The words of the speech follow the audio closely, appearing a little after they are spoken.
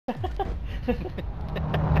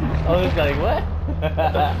I was like, what?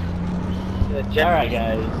 Alright,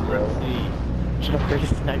 guys. Bro. Let's see. Jeffrey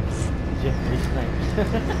Snipes. Jeffrey Snipes.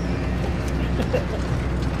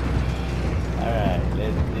 Alright,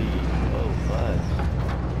 let's see. Oh, fudge.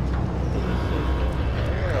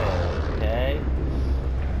 Okay.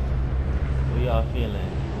 What y'all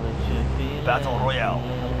feeling? What you feeling? Battle Royale.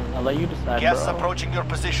 I'll let you decide, Gas bro. approaching your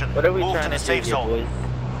position. What are we Move trying to the to safe do here, zone. boys?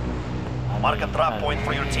 Mark a drop point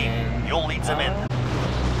for your team. You'll lead them in.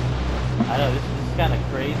 I know this is kind of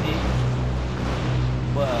crazy,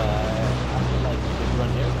 but I feel like we could run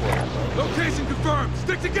airport. Right? Location confirmed.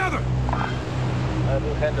 Stick together.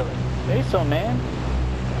 We'll handle it. Say so, man.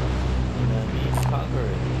 You know what I mean? Conquer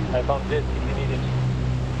it. I found this if you need it.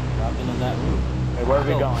 Dropping on that roof. Hey, where are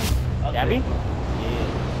we Go. going? Gabby?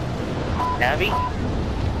 Yeah. Gabby? I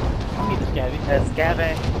need this Gabby. That's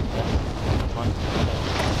Gabby.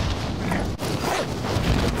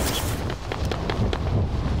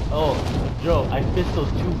 Oh, Joe, I pistoled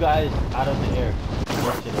 2 guys out of the air.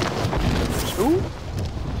 Two?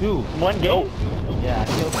 2. One game? Yeah, I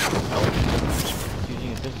killed them.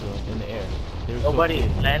 Using a pistol in the air. They were Nobody so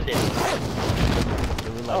pissed. landed. They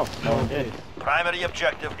were like, no one did. Primary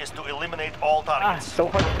objective is to eliminate all Ah, targets. so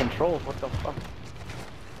hard to control. What the fuck?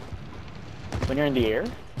 When you're in the air,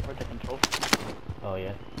 hard to control. Oh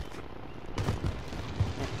yeah.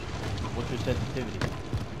 What's your sensitivity?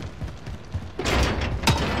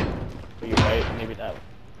 So you're right. Maybe that.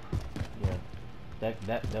 Yeah.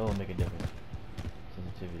 That will make a difference.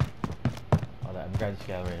 Sensitivity. All that. I'm grabbing the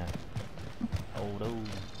scout right now. Oh no.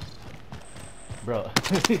 Bro.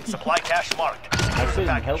 Supply cache marked. I Here's the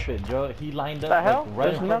couldn't help package. it, Joe. He lined up The hell? like right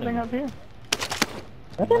There's in front nothing of up me. here.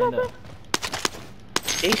 He lined up.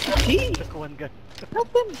 ACT. Took one gun.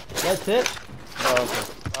 Nothing. That's it. Oh,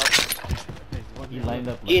 okay. He lined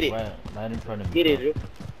up like Get it. right in front of me. Get it, bro.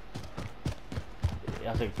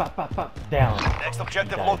 I was like, pop, pop, pop, down. Next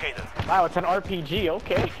objective Died. located. Wow, it's an RPG.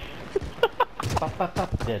 Okay. Pop, pop,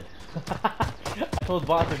 pop, dead. I told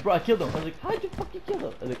boss, like, bro, I killed him. I was like, how'd you fucking kill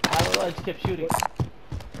him? I was like, I don't know, I just kept shooting.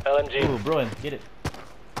 LMG. Ooh, bro, get it.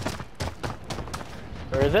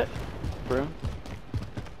 Where is it? Broom.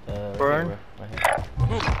 Burn. Right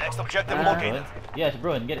here. Next objective Ah. located. Yeah, it's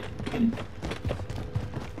Bruin, get it. Get it.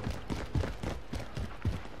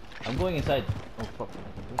 I'm going inside. Oh, fuck.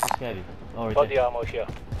 Where's the scabby? Oh, right there. ammo here.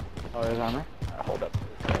 Oh, there's armor? Hold up.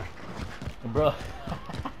 Bro.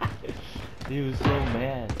 He was so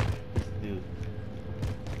mad. This dude.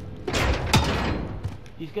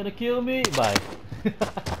 He's gonna kill me. Bye.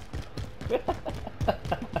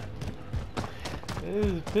 This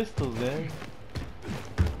is pistols, man.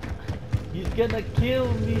 He's gonna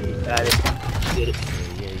kill me. Got it. Get it.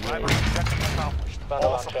 Yeah. Primary objective accomplished.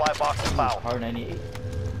 All supply boxes found. Hard 98.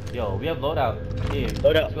 Yo, we have loadout. Here.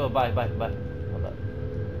 Loadout. Let's go. Buy. Hold up.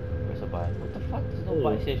 Where's the buy? What the fuck? There's no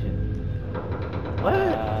buy station.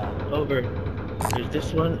 What? Over. There's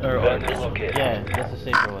this one or this one? Yeah, that's a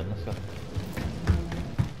safer one. Let's go.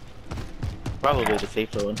 Probably the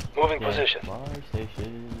safer one. Moving Yeah, position. Buy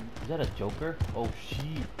station. Is that a Joker? Oh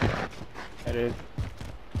shit. That is.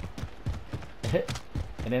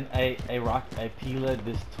 And then I peeled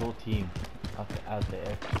this whole team out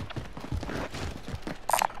there.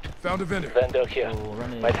 Found a vendor. Vendor here. So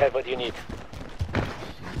run it. Might have what you need.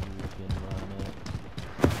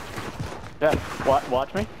 Yeah.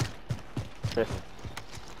 Watch me. Chris.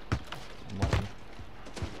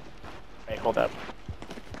 Hey, hold up.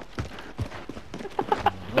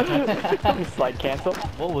 Slide cancel.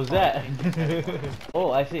 What was that?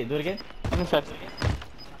 Oh, I see it. Do it again.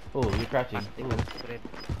 Oh, you're crouching. Ooh.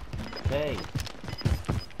 Okay.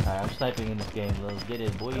 Alright, I'm sniping in this game. Let's get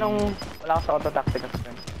it, boy. No, wala ako sa auto tactical.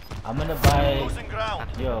 I'm gonna buy. Losing ground.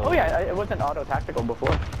 Yo. Oh yeah, it wasn't auto tactical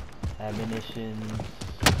before. Ammunition.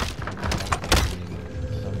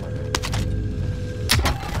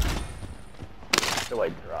 Do I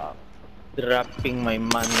drop? Dropping my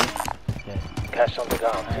money. Okay. Cash on the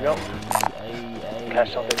ground. Here you go.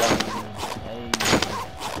 Cash on the ground.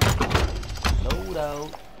 Load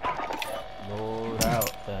out. Load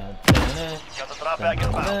out. Got the drop bag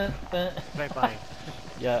inbound. Bye-bye.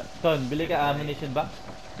 Yeah, Ton, bili ka ammunition box.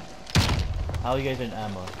 How you guys in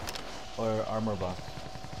ammo? Or armor box?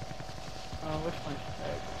 Which one should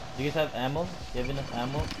I? Do you guys have ammo? Do you have enough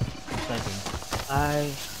ammo? Sniping. I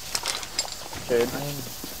should.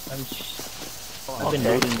 I've been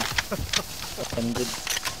loading. I'm good.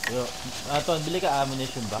 Yo, Ton, bili ka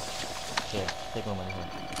ammunition box. Here, take my money here.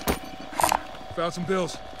 Found some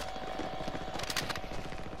bills.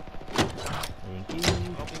 Thank you.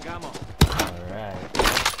 Alright.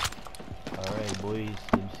 Alright, boys.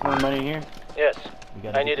 More money here? Yes. We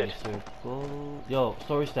gotta I get need to the circle. Yo,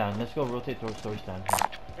 storage stand. Let's go rotate towards storage stand.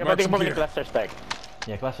 Yeah, but moving to cluster spec.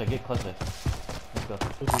 Yeah, cluster. Get cluster. Let's go.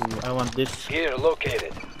 Ooh, I want this. Here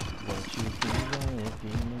located. What you feeling?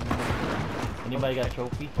 Anybody got a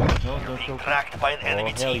trophy? No, no Being trophy. tracked by an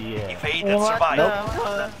enemy hell team. yeah. Evade and survive.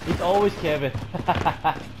 Nope. It's always Kevin.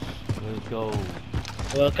 Let's go.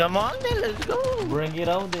 Well, come on then, let's go. Bring it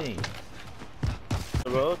on then. The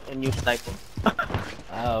road and you snipe him.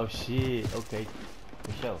 Oh shit. Okay.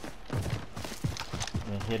 For sure.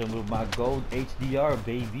 And hit him with my gold HDR,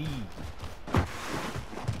 baby. Let's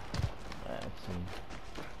see.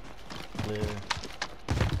 Clear.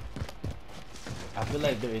 I feel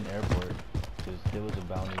like they're in airport because there was a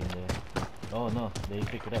bounty in there. Oh no, they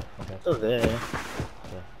pick it up. Okay. Still there. Yeah.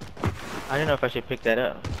 I don't know if I should pick that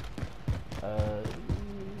up.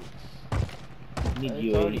 Need it's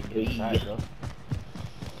you already inside, though.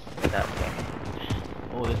 that way.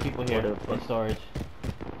 Oh, there's people here Whatever. in storage.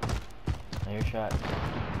 I hear shots.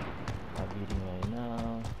 I'm beating right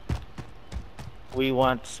now. We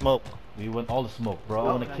want smoke. We want all the smoke, bro. I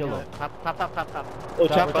want to kill him. Pop. Oh,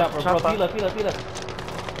 Chopper, bro. Pila.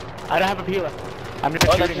 I don't have a peeler. I'm just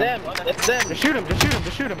Oh, that's shooting them. him. That's them. Just shoot him, just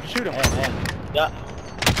shoot him. Man. Yeah.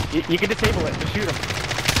 You can disable it, just shoot him.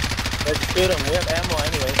 Let's shoot them. We have ammo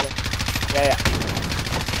anyway. So. Yeah.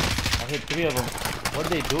 I hit 3 of them. What are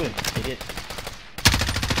they doing? Idiot.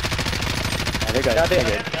 They got Now they-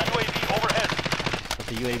 it. UAV overhead. That's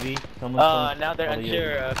the UAV. Someone. Now they're call the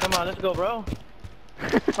unsure. UAV. Come on, let's go, bro.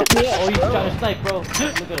 Oh, he's trying to snipe, bro. Look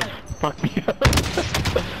at him. Fuck me up.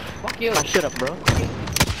 Fuck you. My shit up, bro.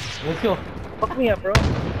 Let's go. Fuck me up, bro.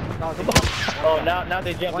 Oh, now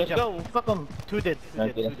they jump. One Let's jump. go. Fuck them. Two dead.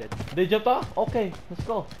 They jumped off? Okay, let's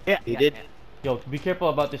go. Yeah. He did. Yo, be careful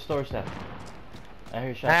about this storage tab. I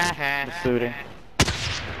hear shots. Just shooting.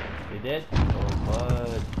 They did? Oh,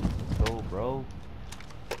 bud. Let's go, bro.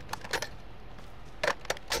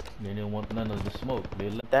 They didn't want none of the smoke. They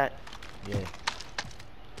left. That. Yeah.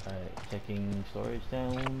 Alright, checking storage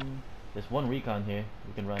down. There's one recon here.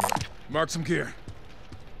 We can run it. Mark some gear.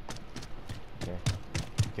 Okay.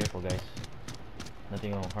 Be careful, guys.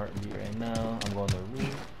 Nothing on heartbeat right now. I'm going to the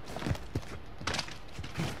roof.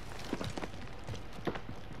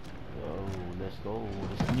 Yo, let's go.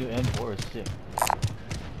 This new M4 is sick.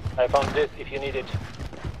 I found this if you need it.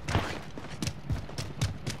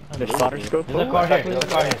 The spotter scope. There's a car here. There's a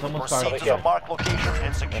car here. Someone's car. Proceed to the marked location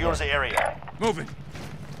and secure the area. Moving.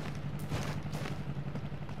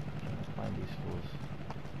 Find these fools.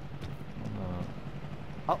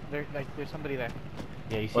 Oh, there's somebody there.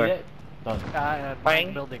 Yeah, you see Where? that? Done. Behind Bang.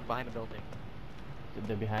 the building, behind the building.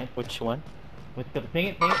 They're behind. Which one? With the ping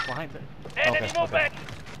it. Behind the, Enemy Okay, movement.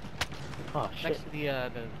 Oh shit. next to the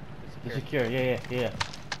The secure. secure. Yeah.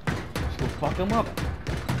 Let's go fuck them up.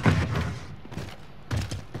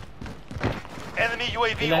 Enemy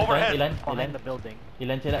UAV Ilan, overhead. Behind the building.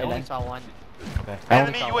 Ilan I sila, only ilan. saw one. Okay.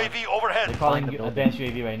 Enemy I only saw UAV overhead. They're calling Behind the advanced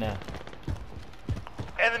UAV right now.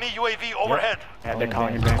 Enemy UAV overhead. Yeah, they're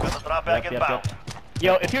calling advanced. advance. With the drop back Yep. inbound.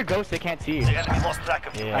 Yo, if you're ghost, they can't see you. The enemy lost track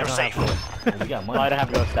of you. Yeah, I You're don't safe. have to. We got money. No, I don't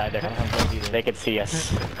have ghost either. I don't have guns either. They can see us.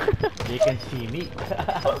 They can see me.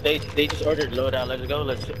 Oh, they just ordered loadout. Let's go.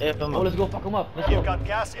 Let's F them. Oh, let's go fuck them up. Let's You've go. got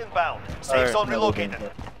gas inbound. Safe Alright, zone no,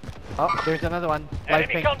 relocated. Oh, there's another one. Live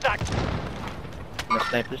Enemy ping. contact. The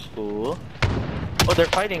sniper's full. Oh, they're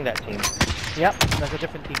fighting that team. Yep, that's a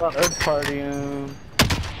different team. Third party.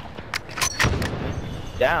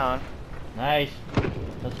 Down. Nice.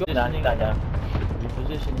 Let's go. Not down.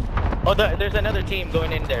 Repositioning. Oh, there's another team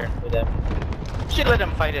going in there with them. Should let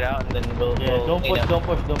them fight it out, and then we'll. Yeah, we'll don't clean push, up. don't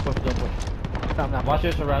push, don't push, don't push. No, I'm not. Watch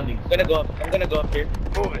your surroundings. I'm gonna go up here.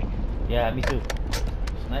 Moving. Yeah, me too.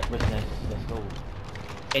 Sniper's nest. Let's go.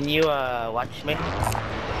 Can you watch me? There's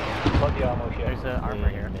armor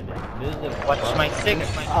here. This is the Watch my six.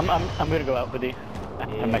 I'm gonna go out with you.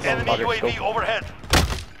 I'm like Enemy UAV overhead.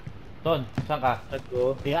 Don, saan ka? Let's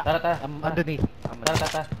go. Yeah, Tara. I'm underneath.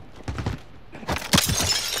 Tara.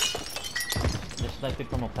 Just like it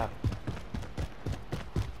from up top.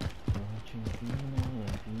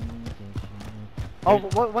 Oh,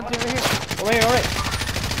 one's over here. Alright.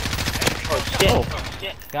 Oh shit.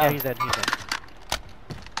 Got Yeah, him. he's dead.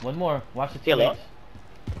 One more. Watch the Kill teammates.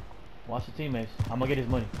 Watch the teammates. I'm gonna get his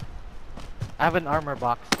money. I have an armor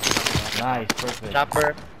box. Nice, perfect.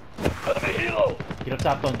 Chopper. Get up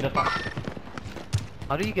top, Don. Get up top.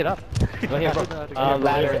 How do you get up? Go here, bro.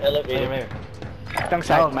 Ladder, Right elevator. here. Itong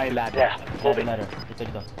side, my ladder. Yeah, hold ladder. Ito,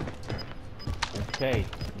 dito. Okay,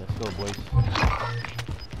 let's go, boys.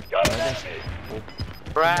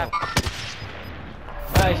 Brap.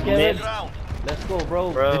 Nice, Kevin. Ground. Let's go,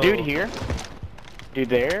 bro. Bro. The dude here? Dude,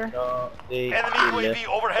 there? No, they Enemy left. UAV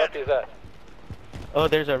overhead. Oh,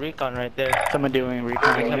 there's a recon right there. Someone doing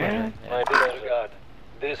recon here.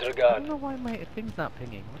 Disregard. I don't know why my thing's not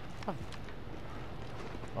pinging. What the fuck?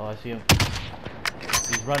 Oh, I see him.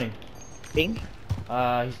 He's running. Ping?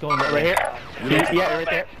 He's going that Right way. here? Yeah, right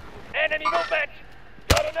there. Enemy movement!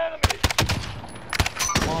 Got an enemy!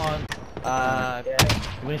 Come on.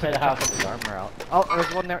 Go inside the house. His armor out. Oh,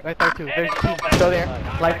 there's one there, right there too. There's two. Still there.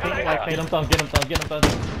 Life ping, life Get ping. him thumb, get him thumb, get him thumb.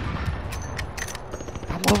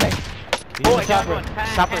 I'm moving. He's in the chopper.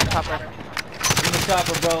 Chopper, chopper. He's in the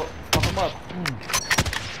chopper, bro. Pump him up.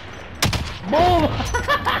 Boom!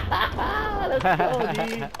 Let's go,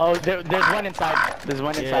 dude. Oh, there's one inside. There's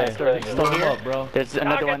one inside. Yeah, Still blow him here. up, bro. There's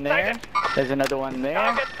another one there. There's another one there.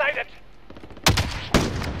 Target sighted!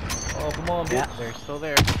 Oh, come on, bitch. Yeah, they're still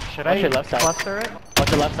there. Should I left side. Cluster it? Watch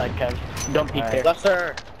the left side, Kev. Don't peek Alright. there.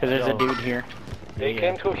 Cluster! Because there's Yo. a dude here. They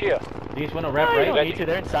came through here. Do you just want to wrap You right? don't need to.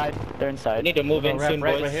 They're inside. They're I inside. need to move in Wrap soon,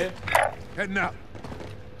 right, boys. right here. Heading out.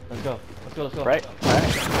 Let's go. Let's go, let's go. Right?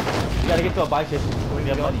 Alright. We gotta get to a buy station. We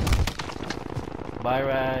have money. Buy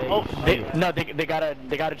right. Oh, they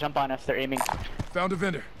gotta jump on us. They're aiming. Found a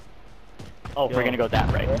vendor. Oh, Yo. we're gonna go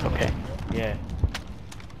that right. Okay. Yeah.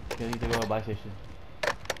 We need to go to a buy station.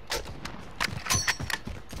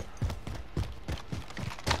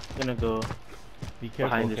 Gonna go Be careful,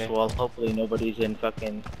 behind okay? this wall. Hopefully nobody's in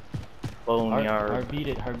fucking boneyard. Heart beat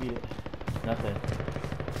it, heart beat it. Nothing.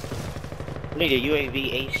 We need a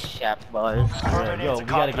UAV ASAP, boys. Turn Yo, into we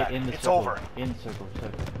gotta get combat. in the It's circle. over. In circle,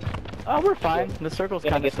 circle. Oh, we're fine. The circle's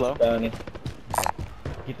Gonna kind of get slow. this bounty.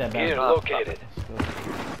 Get that Gear back. located. Let's go.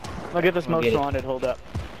 Look at this We'll most get it. wanted. Hold up.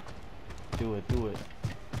 Do it, do it.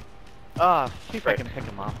 Ah, see if I can pick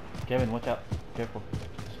him up. Kevin, watch out. Careful.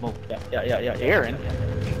 Smoke. Yeah. Aaron?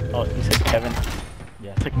 Oh, you said Kevin.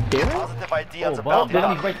 Yeah. It's like Darren? Positive ID on Oh, the Bob,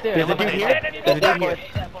 bounty. he's right there. There's a dude here. There's a dude here.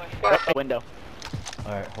 Right window.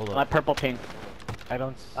 Alright, hold My on. purple ping. I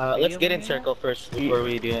don't. Let's get in circle first before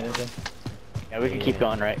we do anything. Yeah, we can keep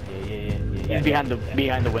going, right? Yeah. He's behind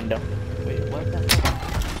the window. Wait, what the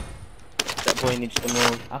fuck? That boy needs to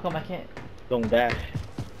move. How come I can't? Going back.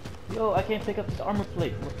 Yo, I can't pick up this armor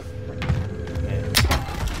plate. What the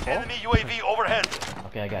frick? Okay. Enemy UAV overhead.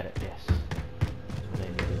 Okay, I got it. Yes. That's what I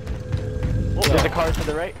needed. Oh, there's a car to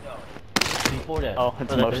the right. Before that. Oh,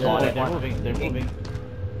 it's Oh, most there's wanted. They're moving. They're moving.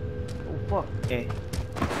 Oh fuck. Okay.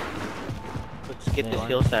 Let's get Yeah. this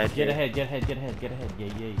hillside Get here. ahead. Get ahead. Get ahead. Get ahead.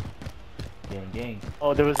 Yay. Gang.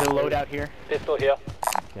 Oh, there was a loadout here. Pistol here.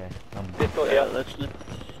 Okay. Pistol Yeah, here. let's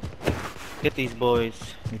get these boys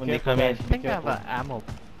Be when they careful, come in. guys. I think I have ammo.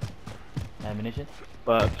 Ammunition?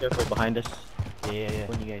 But careful behind us. Yeah.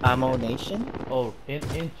 When you guys. Ammo nation? Oh, in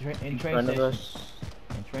train In station. front of us.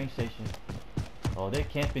 In train station. Oh, they're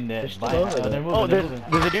camping there. They're still over they're there. moving. Oh, they're there's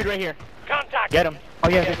moving. a dude right here. Contact! Get him. Oh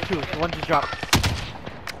yeah, there's two. One just dropped.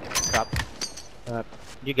 Drop.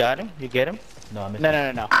 You got him? You get him? No, I missed.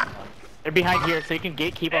 No. They're behind here, so you can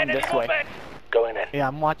keep on Enemy this way. movement! Going in. Yeah,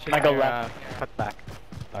 I'm watching. I go left. Cut back.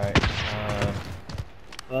 All right.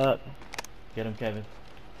 Get Get him, Kevin.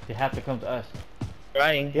 They have to come to us.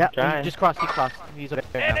 trying. Yeah, trying. he just crossed. He crossed. He's over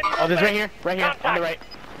there Enemy now. Oh, there's right movement! here, on the right.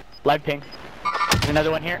 Live ping. There's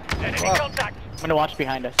another one here. Enemy contact! I'm gonna watch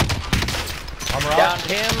behind us. Armor Down off.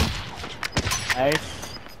 him. Nice.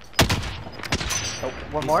 Oh,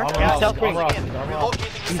 one more. Armor Yeah, off. self Armor off. Armor off. Relocating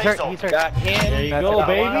the He's safe hurt. zone. He's hurt. Got him. There you That's go, it.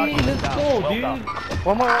 baby. Let's go, Well dude. done.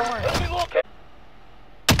 One more. Enemy located!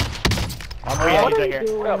 Oh yeah, he's right here.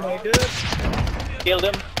 Killed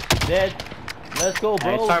him. Dead. Let's go,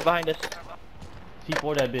 bro. Nice. Car behind us.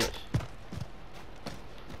 T4 that bitch.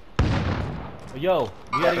 Yo,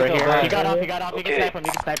 we gotta Right get here. the He got off. He got off. You can Okay. snipe him.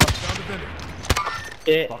 You can snipe him. Found a vendor.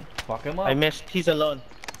 Yeah. Fuck him up. I missed. He's alone.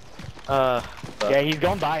 Yeah, he's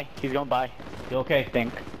going by. He's going by. You okay? I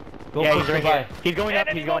think. Go Yeah, push he's right the here. by. He's going up.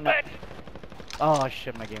 Enemy He's going up. movement! Oh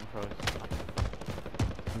shit, my game froze.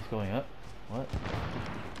 He's going up. What?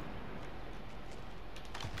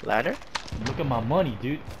 Ladder. Look at my money,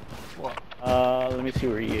 dude. Let me see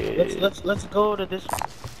where he is. Let's go to this.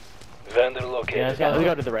 Vendor Yeah, located. let's Yeah, go. we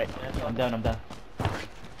go to the right. I'm down.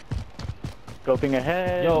 Scoping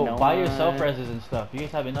ahead. Yo, no buy one. yourself reses and stuff. You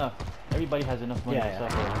guys have enough. Everybody has enough money Yeah, for yeah.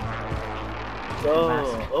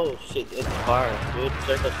 self-res. Oh shit! It's far, dude.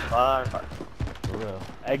 Circle's far. For real.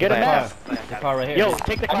 I get a Back. mask. The car right here. Yo,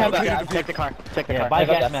 take the I car. have that. Take the car. Take the Yeah, car. buy I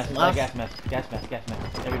got gas that. mask. Buy gas mask. Gas mask.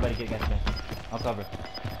 Everybody get gas mask. I'll cover.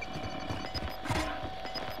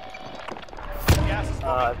 Gas is moving.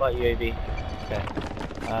 I bought UAV. Okay.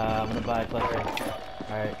 I'm gonna buy a cluster.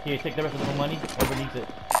 Alright, here, take the rest of the money. Whoever needs it.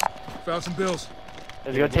 Found some bills.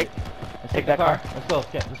 Let's go take. Let's Take that car. Let's go.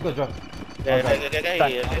 Yeah, let's go, Joe.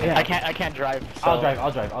 I can't drive. So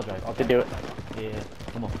I'll drive. to do it. Yeah,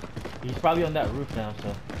 come on. He's probably on that roof now,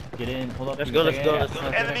 so get in, pull up. Let's go.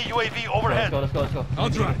 Enemy UAV overhead. Let's go. I'll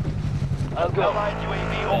drive. Allied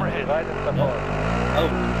UAV overhead. Oh.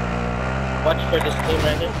 Watch for this team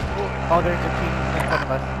right there. Oh, there's a team in front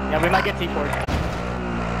of us. Yeah, we might get T4.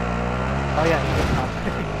 Oh yeah, he just come.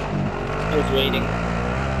 I was waiting.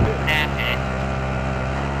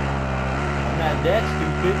 I'm not that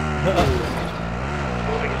stupid.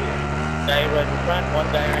 Guy right in front, one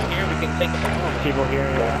guy right here. We can take him. People here.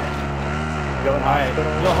 Going Alright,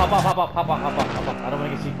 hospital. yo, hop up. I don't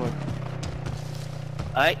wanna get C4.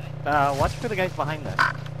 Alright. Watch for the guys behind us.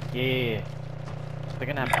 Yeah. They're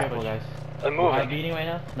gonna have Careful, push. guys. I'm Am I moving. beating right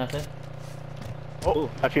now? Nothing. Oh,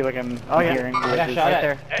 I feel like I'm hearing. I got voices shot right at.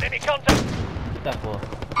 there. Enemy contact. Get that fool.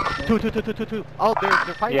 Two. Oh, they're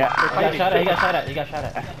fighting. Yeah, they're He fighting. got shot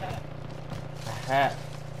at. Aha.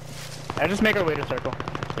 I just make our way to circle.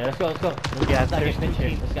 Yeah, let's go. Let's not get finished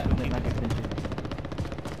here. Let's not get finished here.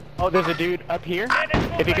 Oh, there's a dude up here.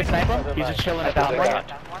 If you can snipe him, he's just chilling at that one.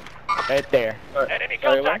 Right there. Enemy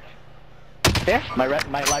contact. There? My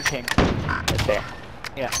live ping. Right there.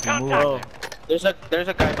 Yeah. Contact. There's a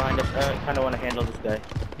guy behind us. I kind of want to handle this guy.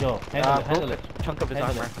 Yo, handle it. Chunk of his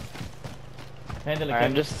armor. Handle it, I'm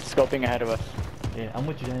Kevin. just scoping ahead of us. Yeah, I'm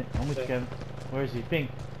with you, Kevin. Where is he? Ping.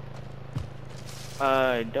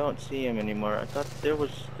 I don't see him anymore. I thought there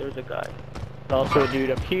was a guy. Also a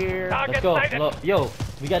dude up here. Let's Target go. sighted. Look, yo,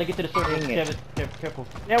 we gotta get to the circle, Dang it. Kevin. Careful.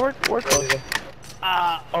 Yeah, we're close.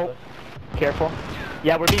 Oh. Careful.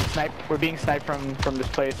 Yeah, we're being sniped from this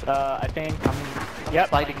place. I think yep.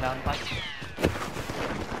 Sliding down.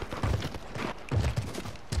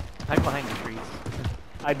 I'm behind the trees.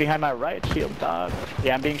 I'm behind my right shield, dog.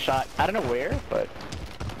 Yeah, I'm being shot. I don't know where, but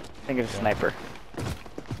I think it's a sniper.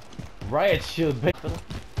 Riot shield, bitch.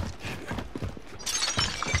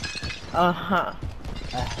 Uh-huh.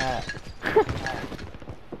 Aha.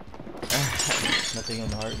 Nothing on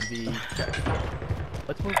the heartbeat.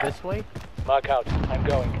 Let's move this way. Mark out. I'm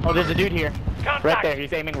going. Oh, there's a dude here. Contact. Right there.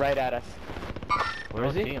 He's aiming right at us. Where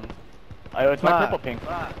is he? Oh, it's my purple ping.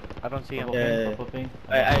 I don't see him. Purple ping.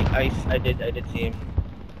 I did see him.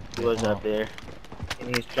 He was up there.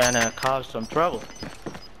 And he's trying to cause some trouble.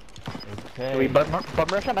 Okay. Do we bum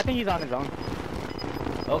rush him? I think he's on his own.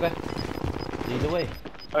 Okay. Either way.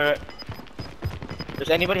 Alright. Does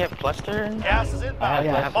anybody have cluster? Gas is I inbound.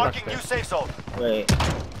 have Marking cluster. new safe zone. Wait.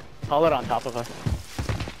 Haul it on top of us.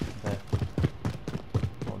 Okay.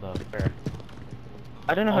 Hold up.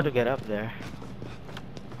 I don't know how to get up there.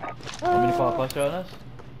 Want me to call a cluster on us?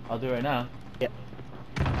 I'll do it right now. Yep.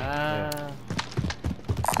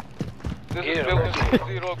 This is building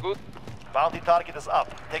 0 good. Bounty target is up.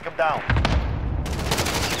 Take him down.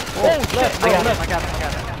 Oh, left. I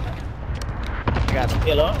got him.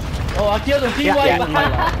 Hello? Oh, I killed him. Yeah, T-White. yeah,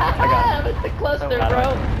 I got him. With the cluster, Oh,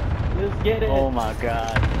 bro. Let's get it. Oh my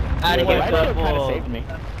god. Out of Yeah, here, right Kind fool. of saved me.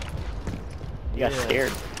 You got Yeah.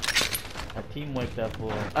 scared. A team wiped that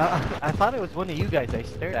fool. I thought it was one of you guys. I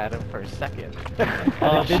stared at him for a second.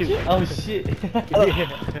 Oh, did you? Oh, shit.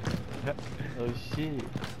 Yeah. Oh, shit.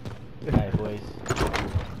 Alright, boys.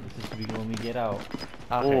 This is when we get out.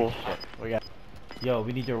 Okay, Oh, shit. we got. Yo,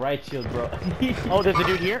 we need your right shield, bro. Oh, there's a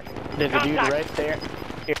dude here. There's a dude right there.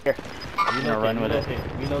 Here. We gonna run with it.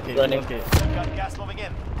 Relocate. Running. Got gas moving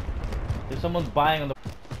in. There's someone buying on the.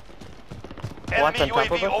 Watch Enemy on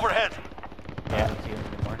top of UAV us. overhead. I don't see him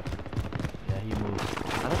anymore. Yeah, he moved.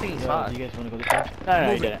 I don't think he Yo, saw do us. you guys want to go this way?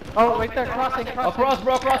 No, he didn't. Oh, right there, crossing. Across,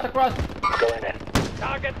 bro, across. Going in.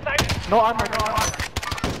 Target sighted. No armor.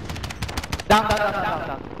 Down.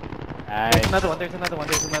 Nice. There's another one.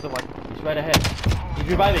 He's right ahead. He's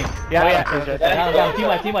reviving. Yeah. Down.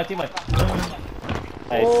 Team wipe.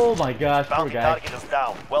 Nice. Oh my gosh, poor Bounty guy. target is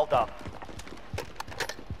down. Well done.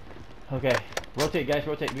 Okay, rotate, guys,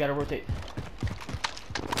 rotate. We gotta rotate.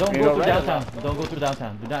 Don't We go go through right or downtown. Don't go through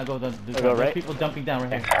downtown. Do not go down. go There's right? people dumping down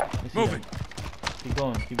right here. Let me see Moving.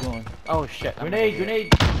 them. Keep going. Oh shit. Grenade.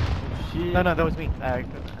 Oh, shit. No, that was me. I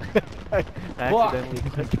accidentally.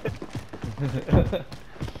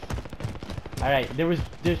 Alright, there's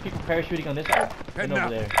people parachuting on this side and Heading over out.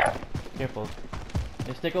 there. Careful.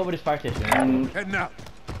 Let's take over this fire station. Heading out.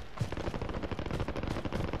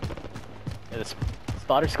 Yeah, this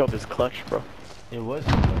spotter scope is clutch, bro. It was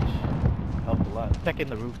so much. Helped a lot. Checking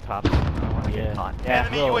the rooftops. I don't want to Yeah. get caught. Yeah.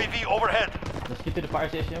 Enemy bro. UAV overhead. Let's get to the fire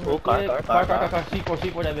station. Oh, real car, quick. car.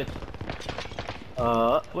 C4 that bitch.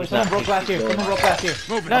 Wait, It's someone not broke glass here. Someone broke glass here.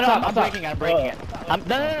 Moving. No, top, I'm up top. breaking it.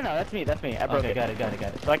 No, that's me. I broke Okay, it. got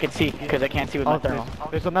it. So I can see, because I can't see with my thermal.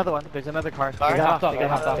 There's another one. There's another car. Car? They got hopped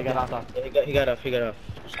off. He got off.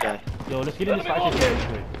 This guy. Yo, let's get in this fight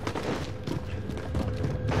situation.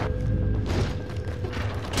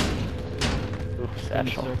 Oops, It's in the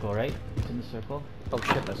actual. circle, right? It's in the circle. Oh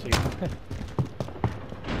shit, that's you.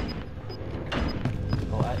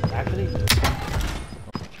 Oh, actually.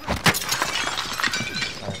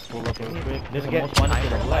 Alright, pull up real quick. There's a most wanted to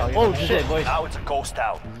the left. Oh, This is shit. it, boys. Now it's a ghost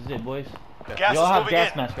town. This is it, boys. Gas We all is have moving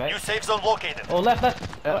gas in. masks, right? New safe zone located. Oh, left. Shot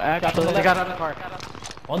on the They left. got out of the car.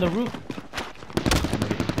 On the roof.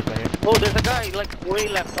 Oh, there's a guy like way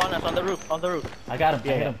left on us on the roof. I got him. I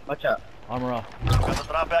hit him. Watch out. Armor off. Got the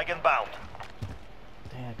drop bag inbound.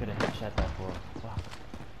 Dang, I could have headshot that for. Fuck.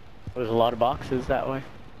 There's a lot of boxes that way.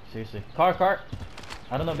 Seriously. Car.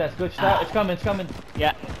 I don't know if that's good shot. It's coming.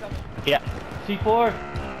 Yeah. C4.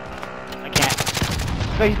 I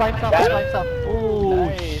can't. No, he's by himself. Oh,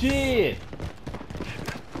 Nice. shit.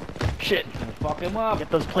 Shit. Fuck him up. Get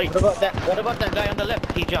those plates. What about that guy on the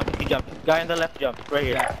left? He jumped. Guy on the left jumped. Right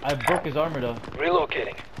here. I broke his armor though.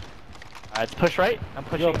 Relocating. Let's push right. I'm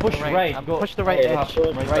pushing. Yo, push to the right. I'm Go. push the right Yeah, edge. push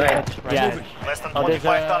Right. right. Yeah. Less than Oh, there's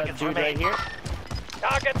 25 a targets dude remain. right here.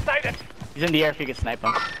 Target sighted. He's in the air if you can snipe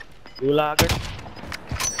him. Gulager.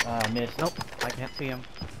 Missed. Nope, I can't see him.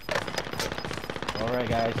 Alright,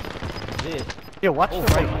 guys. This is it. Yo, watch Oh,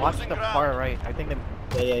 the right. right. Watch Losing the ground. far right. I think they.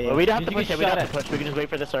 Yeah. Well, we don't have Did to you push get it. We don't shot have to at? push. We can just wait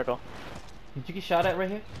for the circle. Did you get shot at right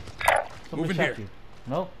here? Somebody Moving shot here. you.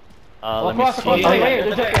 No? Let me across, see. across, Yeah, right yeah, here.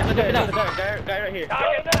 there's There's a guy guy right here.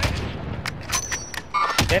 Target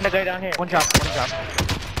sighted. Then the guy down here. One drop.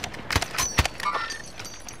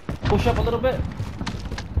 Push up a little bit.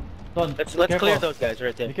 Don, Let's careful. clear those guys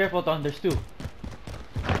right Be there. careful, Don. There's two.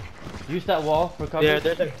 Use that wall for cover.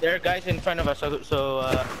 There are guys in front of us, so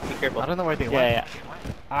be careful. I don't know where they went. Yeah.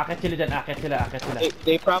 Akit sila dyan. Akit sila.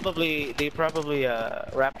 They probably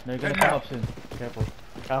wrap. They're gonna come up soon. Careful.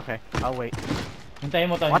 Okay, I'll wait. Hintayin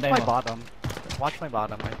mo, Don. Watch Hintayin my mo. bottom. Watch my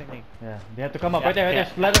bottom. I think they Yeah. They have to come up. Yeah, Right there. yeah.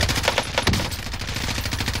 Ladder.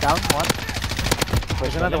 down one.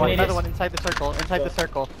 There's another one. Eliminate Another it. one inside the circle. Inside the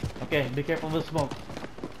circle. Okay, be careful with smoke.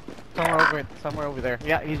 Somewhere over there.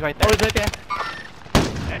 Yeah, he's right Oh, there. he's right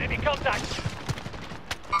there. Enemy contact.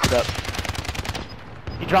 What's up?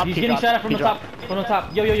 He dropped. He's he getting dropped, shot at from he the top. dropped. From the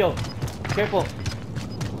top. Yo. Careful.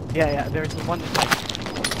 Yeah. There's one.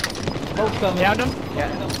 Smoke's coming. Downed him. Yeah.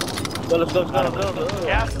 Go, let's go.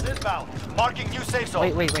 Gas is inbound. Marking new safe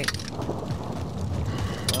zone. Wait. My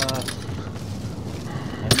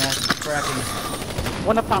mask is cracking.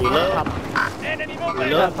 One up top. Enemy movement.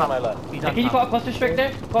 He's on top. Hey, can you call a cluster strike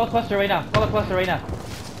there? Call a cluster right now.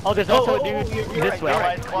 Oh, there's also a dude this way.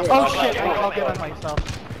 Oh shit! I'll get on myself.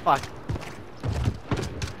 Fuck.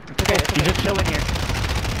 Okay. He's just chilling here.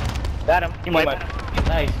 Got him. He might.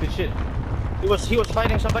 Nice. Good shit. He was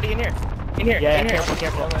fighting somebody in here. Yeah, in here.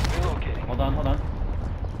 careful. Relocating. Hold on.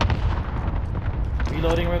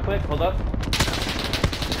 Reloading real quick. Hold up.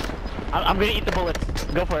 I'm gonna eat the bullets.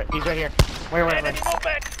 Go for it. He's right here. Where? Enemy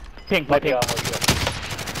movement. Pink. Hit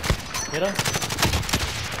him.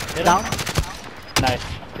 Down. Nice.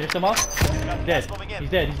 Finish him off. Dead. He's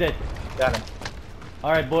dead. Got him.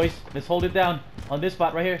 Alright, boys. Let's hold it down. On this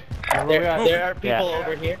spot right here. Where we're at. There are people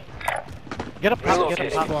over here. Get a pop. Get a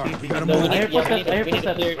Relocating. pop. Far. See if We you gotta can- No, we move. I hear need, yeah, footsteps, I hear we need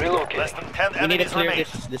to footsteps. clear. Relocating. Less than 10 We need to enemies clear remain.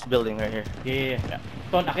 this building right here. Yeah.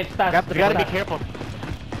 Ton, akit taas. We gotta be careful.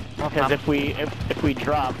 Because if we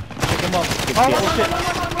drop, Pick him up. oh shit.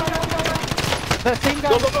 The same guy.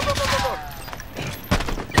 Go.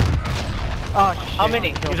 Oh shit. How many?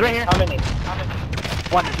 He's right here. How many?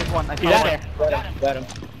 One. Just one. I He's saw out one. there. Got him.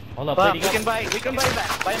 Hold up. But Lady, we can buy him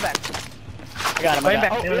back. Buy him back. I got him. Buy him I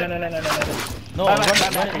back. got him. No. No, Buy run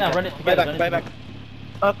back, it now. Run it together. Buy back.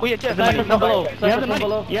 Kuya Jeff. Sniper from below. You have Sniper the from money.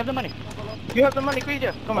 below. You have the money. You have the money, Kuya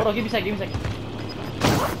Jeff. Come Hold on. on, give me a sec.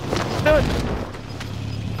 Do it.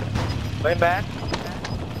 Buy him back.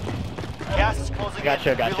 Gas is closing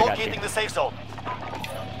Gotcha, in. gotcha. Relocating the safe zone.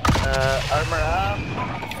 Armor up.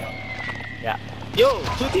 Yeah. Yo,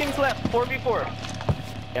 2 teams left. 4v4.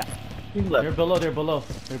 Yeah. Teams They're left.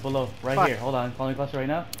 below. Right Fuck. here. Hold on. Calling cluster right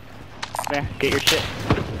now. There. Get your shit.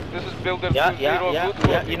 This is builder Yeah, 20. yeah, Good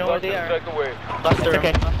yeah, copy. you know where they Cluster are. strike away. Cluster.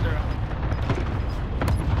 Okay.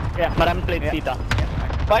 Yeah. Maraming plates dito.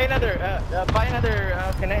 Buy another.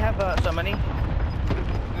 Can I have some money?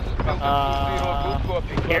 This is builder 20. Good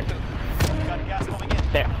copy. Here. Cluster- Got gas coming in.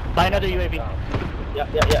 There. Buy another UAV. Yeah.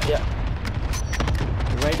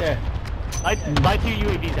 You're right there. Buy 2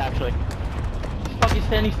 UAVs actually. He's fucking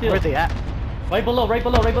standing still. Where's he at? Right below. Pick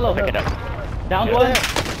it up. Down Yeah. one.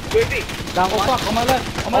 UAV. Down one. Fuck. On my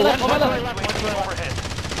left. On my left. Overhead.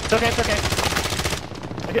 It's okay. It's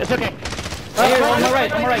okay. Right here. On my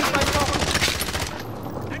right.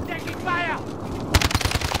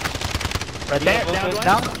 Right there,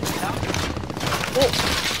 down. Oh.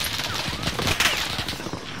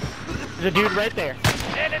 There's a dude right there.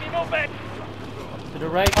 Enemy movement. To the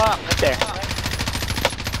right. Right there.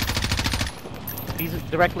 He's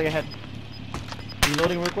directly ahead.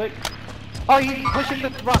 Reloading real quick. Oh, he's pushing the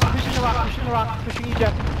rock, pushing the rock, pushing the rock, pushing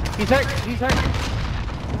Egypt. He's hurt, he's hurt.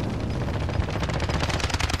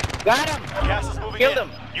 Got him. Gas is moving Killed in.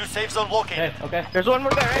 him. New safe zone located. Okay. There's one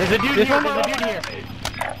more guy, right? There's a dude here. There's a dude here.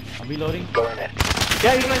 I'm reloading.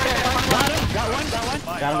 Yeah, he's right there. Got him. Got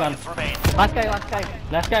one. Got him. Remain. Last guy, last guy.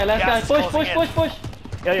 Last guy. Gas is closing in. Push.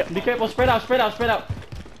 Yeah. Be careful. Spread out.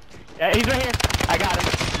 Yeah, he's right here. I got him.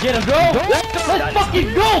 Get him, bro. Let's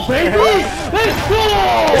fucking go, baby. Let's go.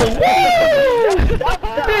 Woo!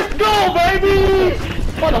 Let's go, baby.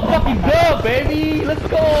 Motherfucking dub, baby. Let's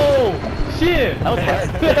go. Shit. That was hard.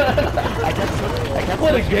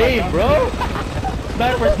 What a game, bro.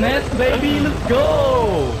 Sniper's nest, baby. Let's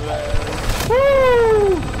go.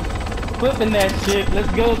 Woo! Flipping that shit. Let's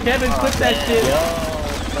go, Kevin. Flip that shit.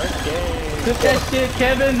 First game. Flip that shit,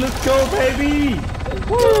 Kevin. Let's go, baby.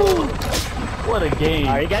 Woo! What a game.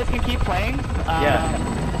 Alright, you guys can keep playing. Yeah.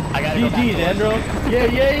 I gotta go back GG's, to work. Andro.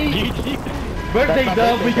 Yay. Birthday That's my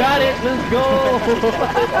dub. We birthday got it. dub. Let's go.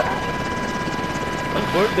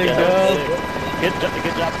 Birthday dub. Good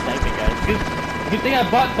job sniping, guys. Good thing I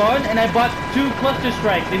bought Thorn and I bought 2 cluster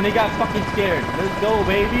strikes and they got fucking scared. Let's go,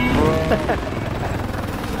 baby.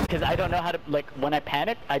 Because I don't know how to, like, when I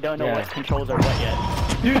panic, I don't know Yeah. what controls are what yet.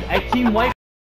 Dude, I team wiped